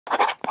Hey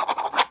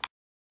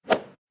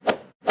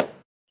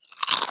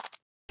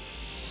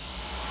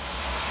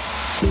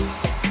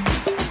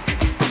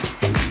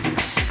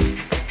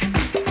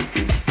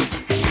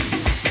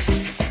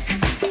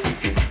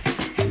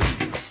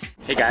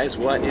guys,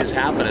 what is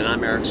happening?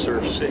 I'm Eric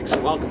Surf 6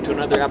 and welcome to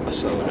another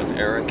episode of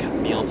Eric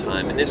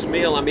Mealtime. In this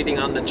meal I'm eating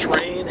on the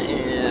train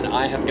and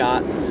I have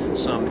got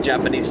some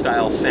Japanese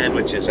style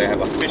sandwiches. I have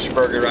a fish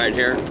burger right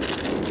here.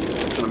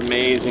 It's an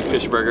amazing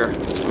fish burger.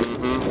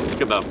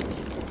 Look at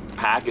the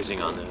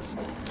packaging on this.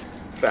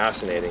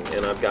 Fascinating.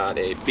 And I've got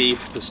a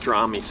beef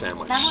pastrami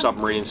sandwich,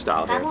 submarine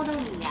style here.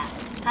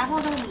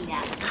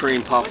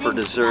 Cream puff for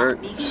dessert.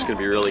 This is going to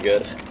be really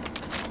good.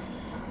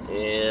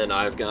 And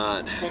I've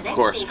got, of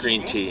course,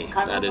 green tea.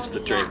 That is the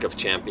drink of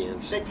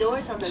champions. This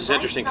is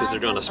interesting because they're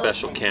doing a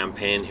special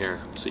campaign here.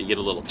 So you get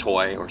a little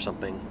toy or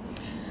something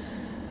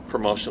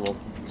promotional.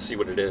 Let's see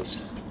what it is.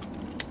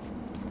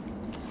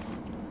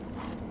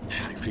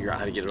 I can figure out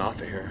how to get it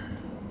off of here.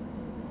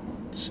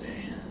 Let's see.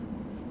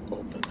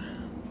 Open.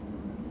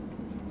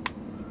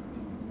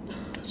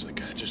 It's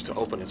like just to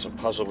open, it's a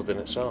puzzle within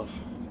itself.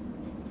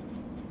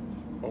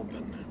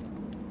 Open.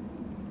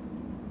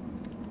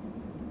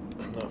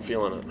 I'm not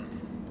feeling it.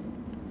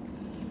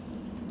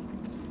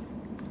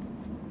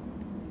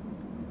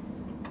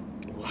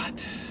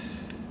 What?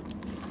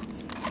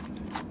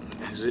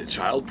 Is it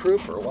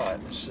child-proof or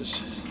what? This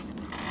is...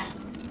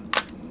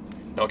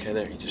 Okay,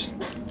 there, you just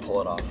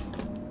pull it off.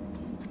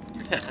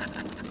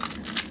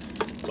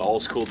 It's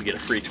always cool to get a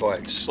free toy.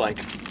 It's just like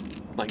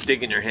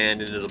digging your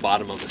hand into the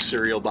bottom of a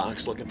cereal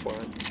box looking for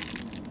it.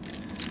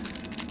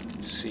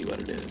 Let's see what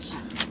it is.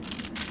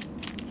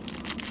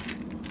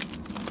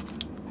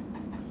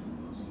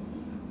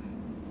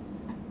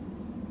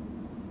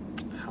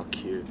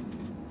 Cute.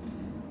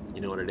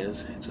 You know what it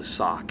is? It's a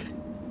sock.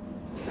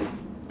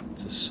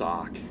 It's a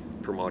sock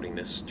promoting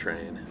this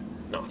train.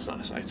 No, it's not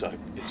a sock.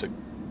 It's a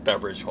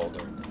beverage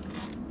holder.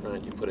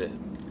 Right? You put it.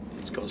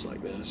 It goes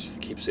like this.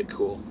 It keeps it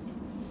cool.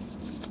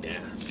 Yeah.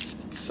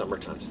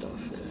 Summertime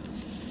stuff.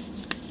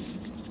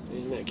 Yeah.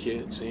 Isn't that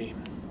cute? See,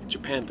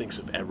 Japan thinks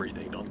of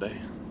everything, don't they?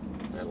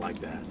 I like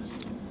that.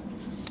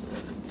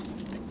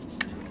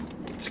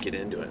 Let's get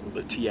into it. A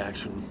little tea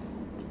action.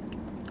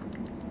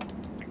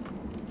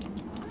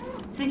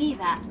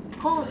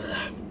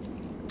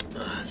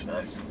 That's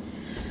nice.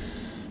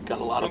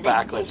 Got a lot of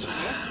backlights.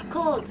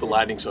 The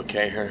lighting's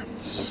okay here.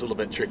 This is a little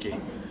bit tricky.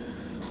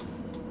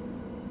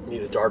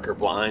 Need a darker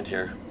blind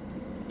here.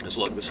 Let's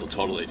look, this will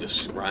totally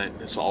just, right?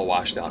 It's all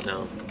washed out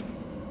now.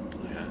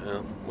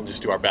 Yeah, we'll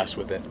just do our best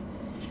with it.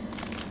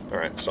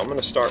 Alright, so I'm going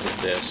to start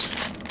with this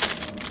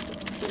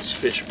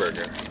fish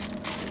burger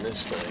and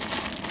this thing.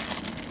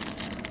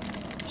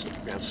 So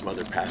we've got some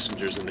other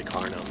passengers in the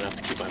car now. I'm going to have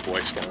to keep my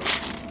voice down.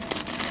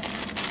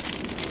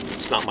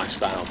 It's not my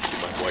style to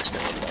keep my voice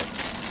down, but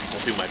I'll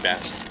do my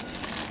best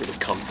for the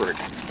comfort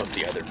of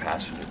the other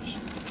passengers.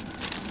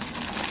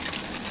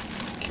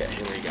 Okay,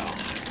 here we go.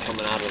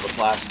 Coming out of the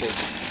plastic.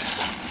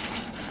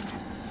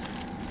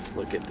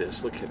 Look at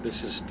this. Look at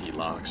this. Is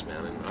deluxe,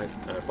 man. And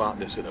I bought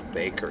this at a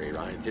bakery,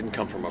 right? It didn't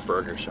come from a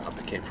burger shop.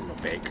 It came from a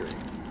bakery.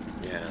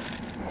 Yeah.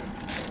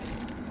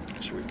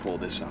 Should we pull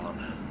this out?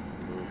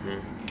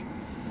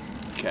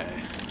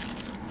 Okay.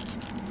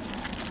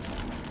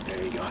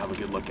 There you go. Have a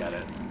good look at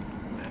it.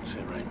 That's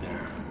it right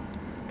there.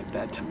 Look at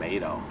that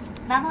tomato.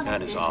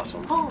 That is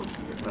awesome.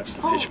 That's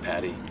the fish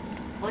patty.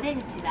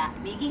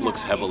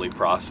 Looks heavily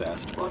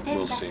processed, but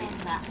we'll see.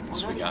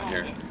 What we got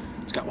here?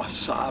 It's got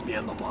wasabi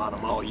on the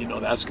bottom. Oh, you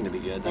know that's going to be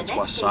good. That's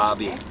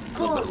wasabi. A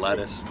little bit of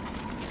lettuce.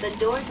 The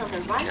doors on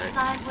the right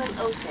side will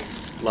open.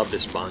 Love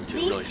this bun too.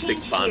 Really thick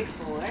bun.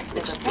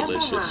 Looks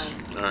delicious.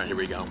 All right, here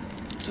we go.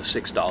 It's a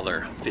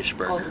 $6 fish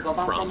burger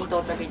from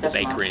the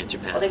bakery in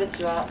Japan.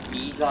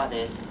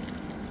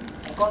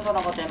 今度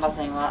の御殿場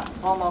線は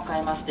ホームを変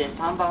えまして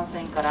3番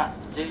線から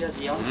14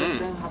時40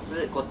分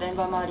発御殿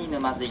場周り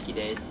沼津行き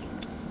です。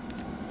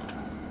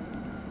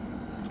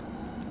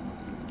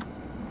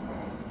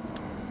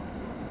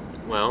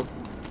Well,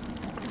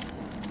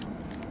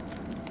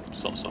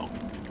 so-so.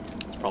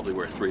 It's probably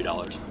worth $3.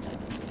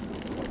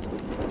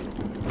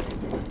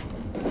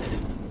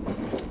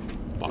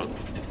 But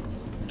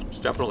it's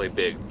definitely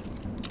big.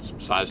 Some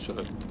size to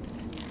it.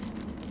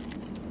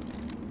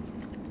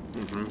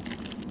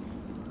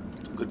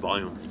 Good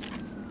volume.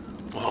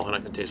 Oh, and I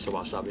can taste the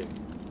wasabi.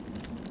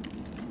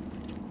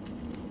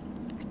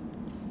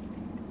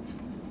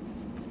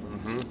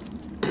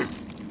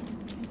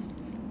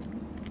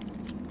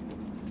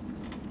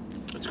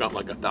 It's got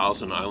like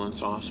 1,000 island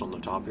sauce on the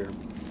top here,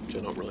 which I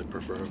don't really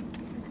prefer.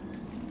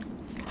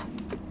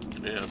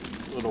 Yeah,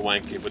 a little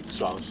wanky with the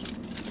sauce.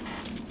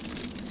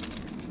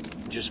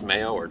 Just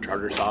mayo or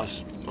tartar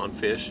sauce on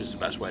fish is the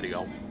best way to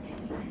go.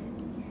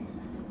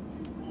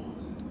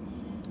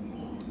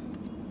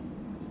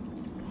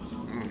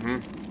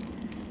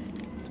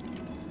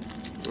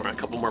 All right, a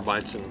couple more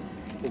bites and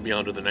we'll be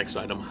on to the next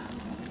item.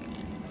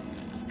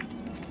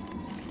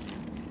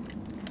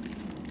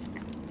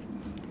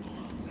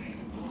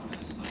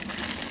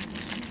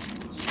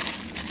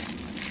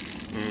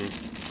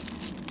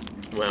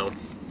 Well,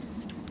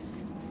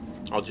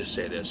 I'll just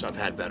say this, I've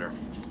had better.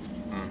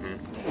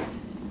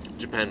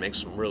 Japan makes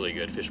some really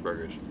good fish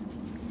burgers.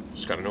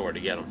 Just gotta know where to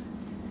get them.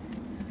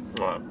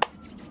 Alright.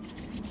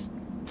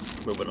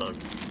 Moving on.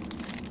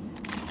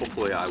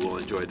 Hopefully I will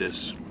enjoy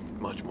this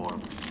much more.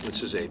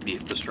 This is a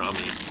beef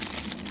pastrami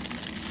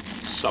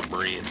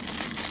submarine,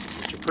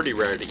 which are pretty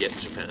rare to get in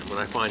Japan. When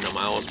I find them,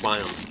 I always buy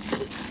them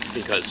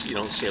because you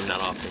don't see them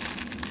that often.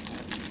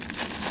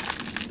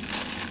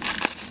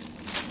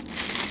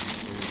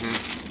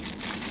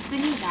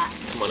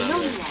 Come on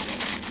out there.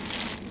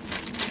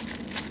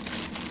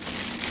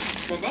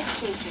 The next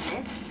station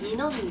is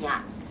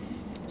Ninomiya.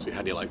 See,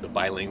 how do you like the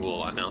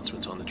bilingual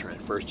announcements on the train?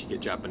 First you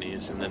get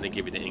Japanese, and then they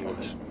give you the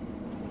English.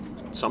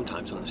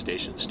 Sometimes on the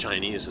stations,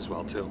 Chinese as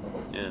well too.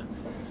 Yeah.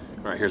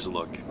 All right, here's a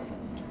look. I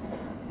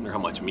wonder how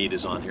much meat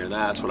is on here.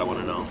 That's what I want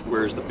to know.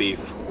 Where's the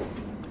beef?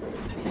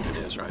 It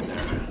is right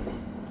there.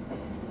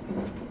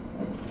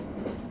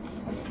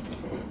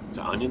 Is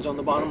there onions on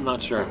the bottom?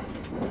 Not sure.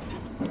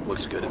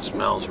 Looks good. It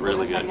smells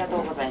really good.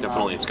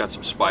 Definitely, it's got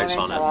some spice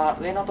on it.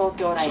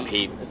 Some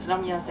heat.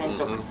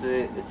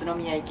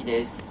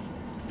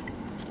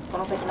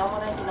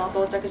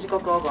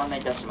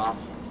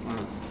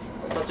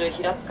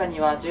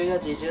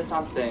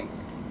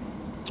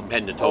 I'm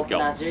heading to Tokyo.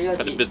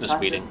 Got a business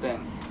meeting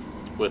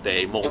with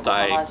a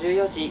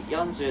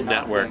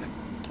multi-network.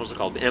 What's it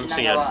called? The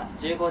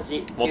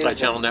MCN.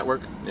 Multi-channel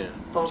network? Yeah.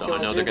 So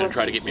I know they're going to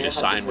try to get me to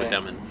sign with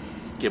them and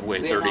give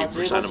away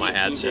 30% of my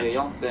AdSense.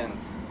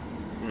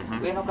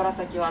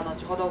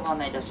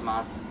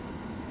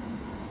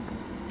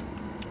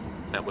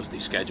 That was the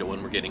schedule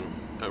when we're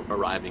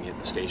arriving at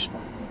the station.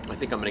 I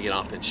think I'm going to get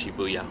off in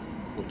Shibuya,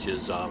 which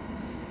is the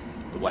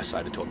west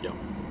side of Tokyo.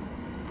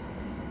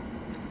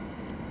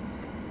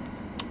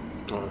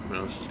 Oh,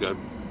 no, this is good.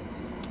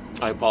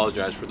 I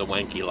apologize for the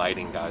wanky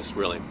lighting, guys.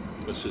 Really,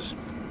 there's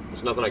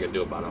nothing I can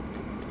do about it.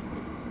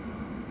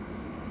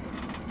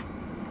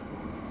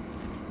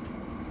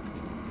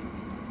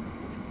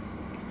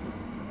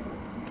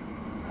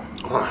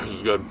 Oh, this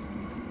is good.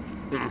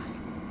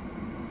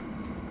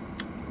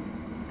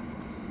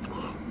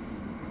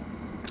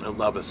 I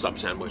love a sub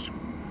sandwich.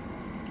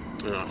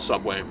 You know,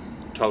 Subway,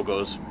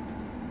 Togo's.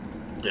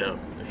 Yeah,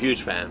 a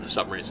huge fan of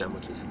submarine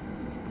sandwiches.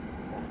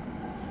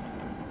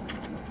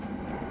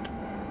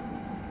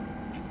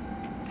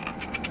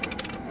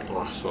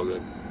 Oh, so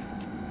good.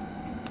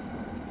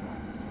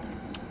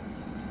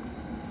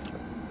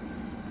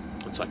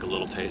 It's like a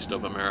little taste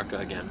of America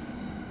again,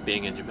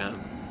 being in Japan.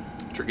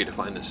 Tricky to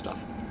find this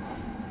stuff.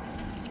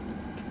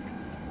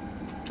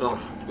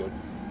 Oh, good.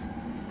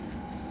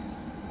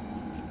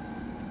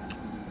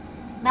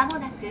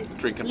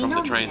 Drinking from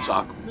the train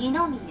sock. I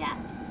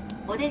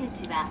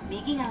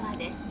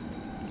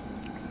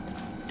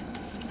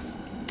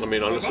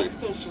mean, honestly,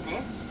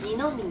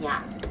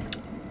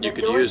 you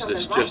could use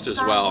this just as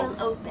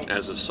well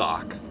as a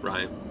sock,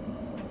 right?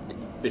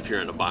 If you're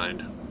in a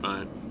bind,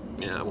 right?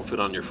 Yeah, it will fit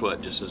on your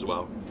foot just as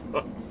well.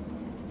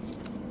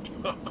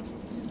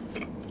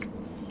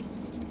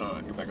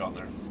 Get back on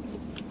there.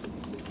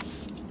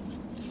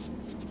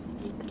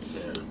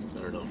 Yeah,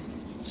 I don't know.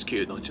 It's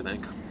cute, don't you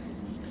think?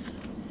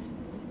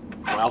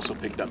 I also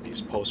picked up these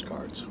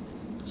postcards.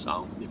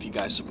 So if you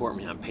guys support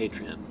me on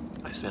Patreon,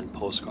 I send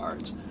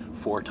postcards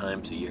 4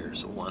 times a year,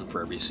 so 1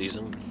 for every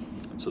season.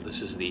 So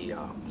this is the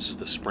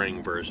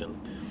spring version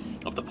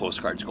of the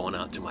postcards going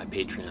out to my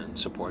Patreon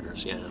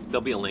supporters. Yeah,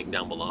 there'll be a link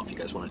down below if you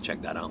guys want to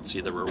check that out and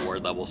see the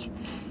reward levels.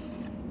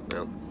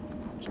 Yeah,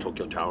 it's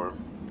Tokyo Tower,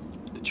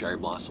 the cherry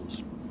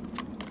blossoms.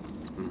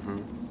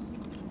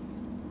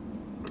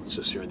 It's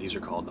just here. These are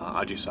called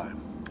ajisai,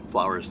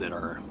 flowers that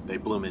they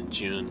bloom in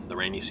June, the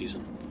rainy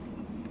season.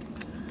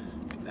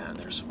 And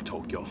there's some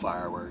Tokyo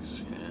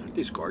fireworks. Yeah,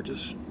 these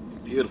gorgeous,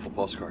 beautiful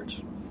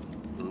postcards,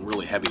 and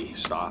really heavy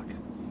stock.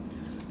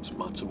 It's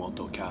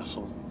Matsumoto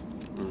Castle.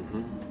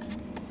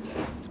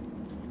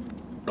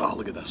 Oh,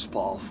 look at this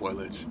fall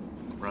foliage,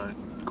 right?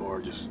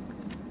 Gorgeous.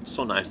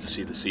 So nice to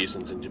see the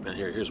seasons in Japan.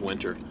 Here's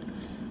winter.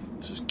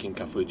 This is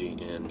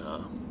Kinkafuji in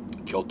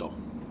Kyoto.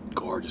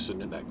 Gorgeous,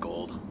 isn't it? That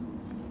gold.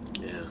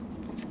 Yeah.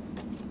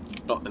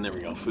 Oh, and there we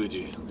go,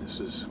 Fuji. This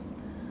is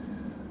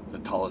the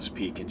tallest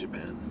peak in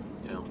Japan.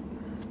 Yeah.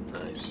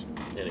 Nice.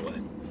 Anyway,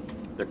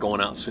 they're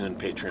going out soon,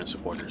 Patreon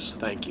supporters.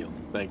 Thank you.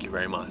 Thank you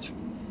very much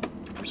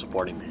for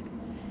supporting me.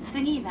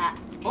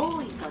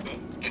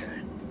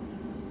 Okay.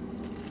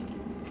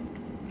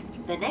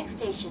 The next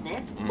station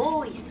is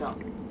Oiso.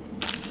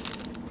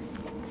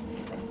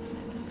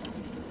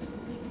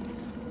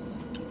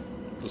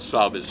 The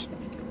sub is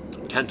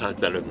 10 times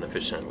better than the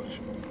fish sandwich,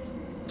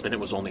 and it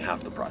was only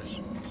half the price.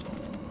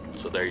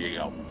 So there you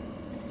go.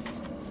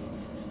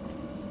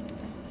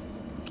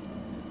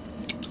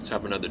 Let's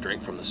have another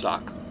drink from the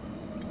stock.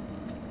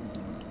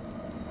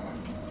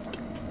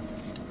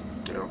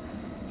 Yeah.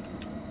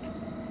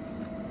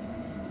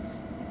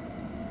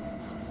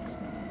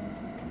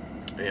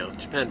 You know,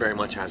 Japan very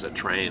much has a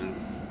train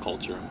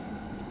culture.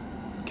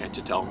 Can't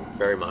you tell?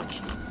 Very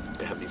much.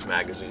 They have these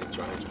magazines,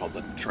 right? It's called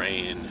the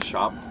Train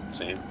Shop,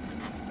 same.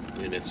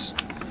 And it's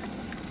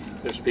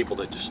There's people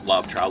that just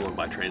love traveling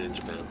by train in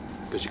Japan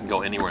because you can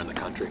go anywhere in the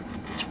country.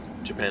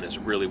 Japan is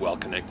really well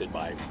connected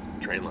by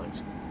train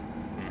lines.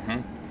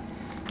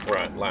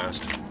 Right,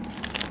 last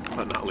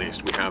but not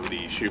least, we have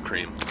the shoe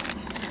cream.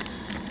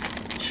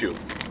 Shoe,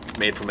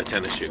 made from a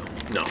tennis shoe.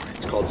 No,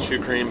 it's called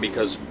shoe cream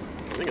because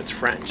I think it's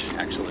French,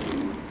 actually.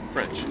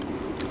 French.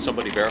 Can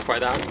somebody verify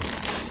that?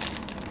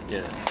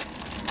 Yeah.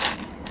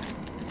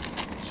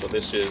 So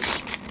this is,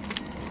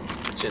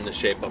 it's in the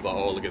shape of a,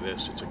 oh look at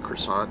this, it's a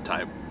croissant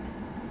type.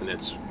 And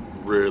it's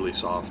really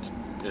soft.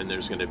 And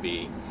there's going to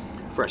be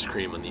fresh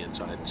cream on the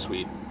inside and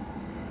sweet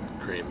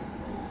cream.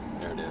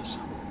 There it is.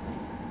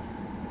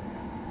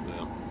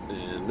 Yeah.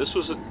 And this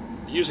was,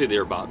 usually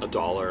they're about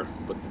 $1,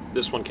 but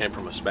this one came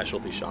from a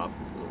specialty shop.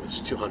 It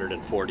was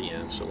 240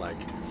 yen, so like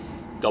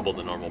double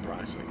the normal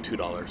price, like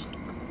 $2.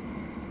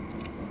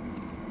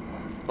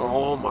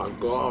 Oh my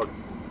god.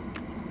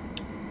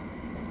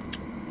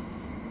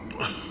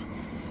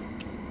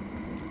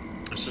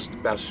 This is the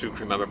best shoe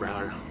cream I've ever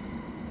had.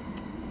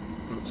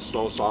 It's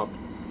so soft.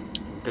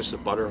 Kiss the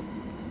butter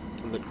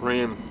and the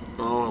cream.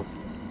 Oh,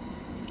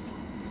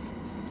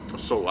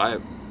 it's so light,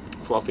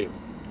 fluffy.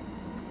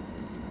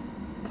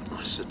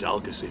 This is a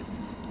delicacy.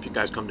 If you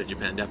guys come to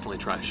Japan, definitely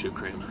try shoe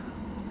cream.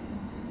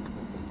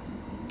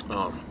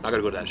 Oh, I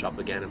gotta go to that shop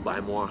again and buy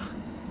more.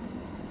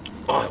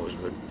 Oh, that was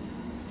good.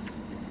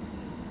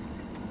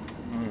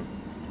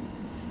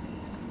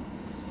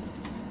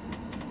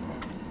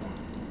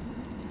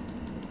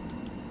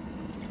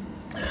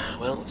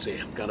 Well, let's see.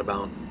 I've got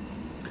about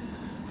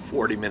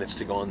 40 minutes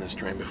to go on this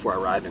train before I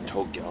arrive in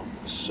Tokyo.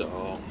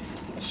 So,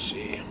 let's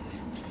see.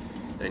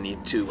 I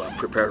need to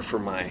prepare for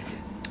my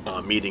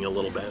meeting a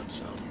little bit.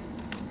 So,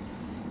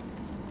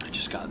 I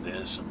just got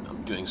this.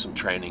 I'm doing some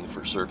training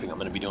for surfing. I'm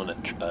going to be doing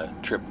a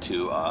trip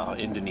to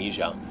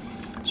Indonesia,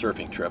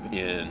 surfing trip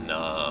in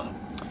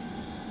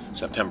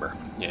September.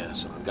 Yeah,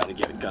 so I've got to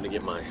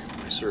get my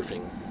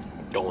surfing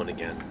going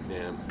again.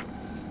 Yeah.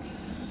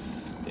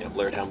 Yeah,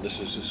 Blair Town, this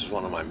is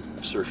one of my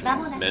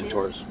surfing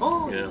mentors.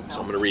 Yeah, so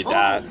I'm going to read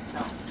that.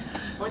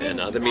 And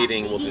the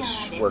meeting, we'll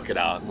just work it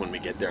out when we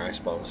get there, I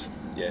suppose.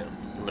 Yeah.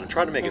 I'm going to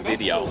try to make a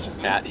video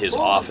at his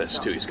office,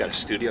 too. He's got a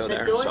studio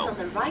there, so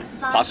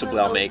possibly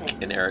I'll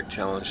make an Eric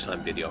Challenge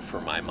Time video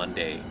for my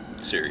Monday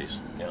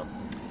series. Yeah.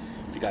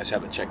 If you guys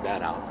haven't checked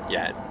that out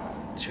yet,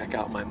 check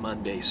out my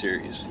Monday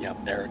series. Yep,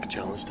 Eric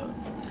Challenge Time.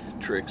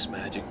 Tricks,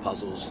 magic,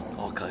 puzzles,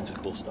 all kinds of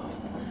cool stuff.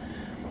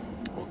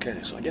 Okay,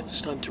 so I guess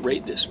it's time to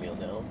rate this meal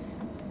now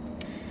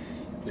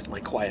with my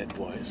quiet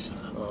voice.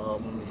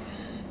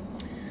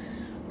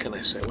 Can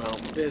I say, well,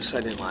 this I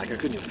didn't like. I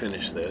couldn't even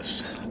finish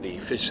this. The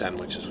fish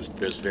sandwiches was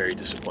very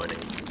disappointing.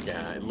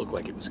 Yeah, it looked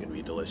like it was going to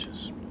be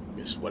delicious.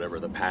 Just whatever,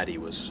 the patty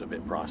was a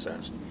bit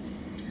processed.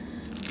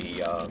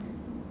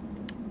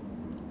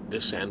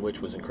 This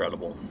sandwich was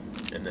incredible,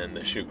 and then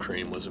the shoe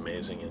cream was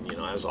amazing. And you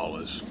know, as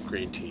always,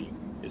 green tea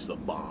is the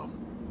bomb.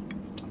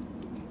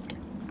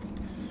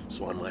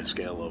 So on my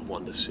scale of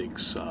 1 to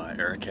 6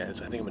 Eric heads,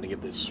 I think I'm going to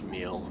give this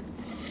meal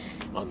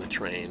on the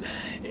train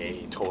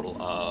a total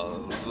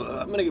of,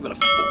 I'm going to give it a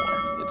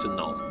 4. It's a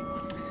no.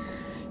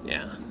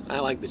 Yeah, I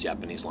like the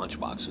Japanese lunch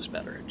boxes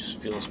better. It just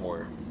feels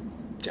more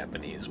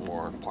Japanese,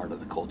 more part of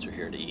the culture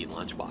here to eat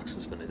lunch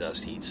boxes than it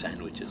does to eat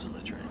sandwiches on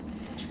the train.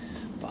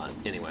 But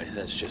anyway,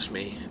 that's just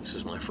me. This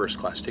is my first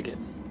class ticket.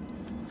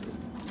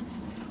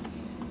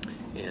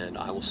 And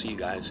I will see you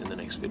guys in the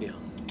next video.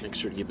 Make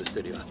sure to give this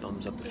video a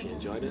thumbs up if you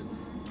enjoyed it.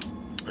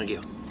 Thank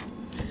you.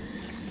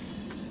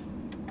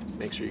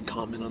 Make sure you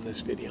comment on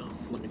this video.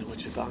 Let me know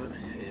what you thought,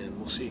 and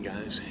we'll see you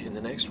guys in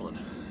the next one.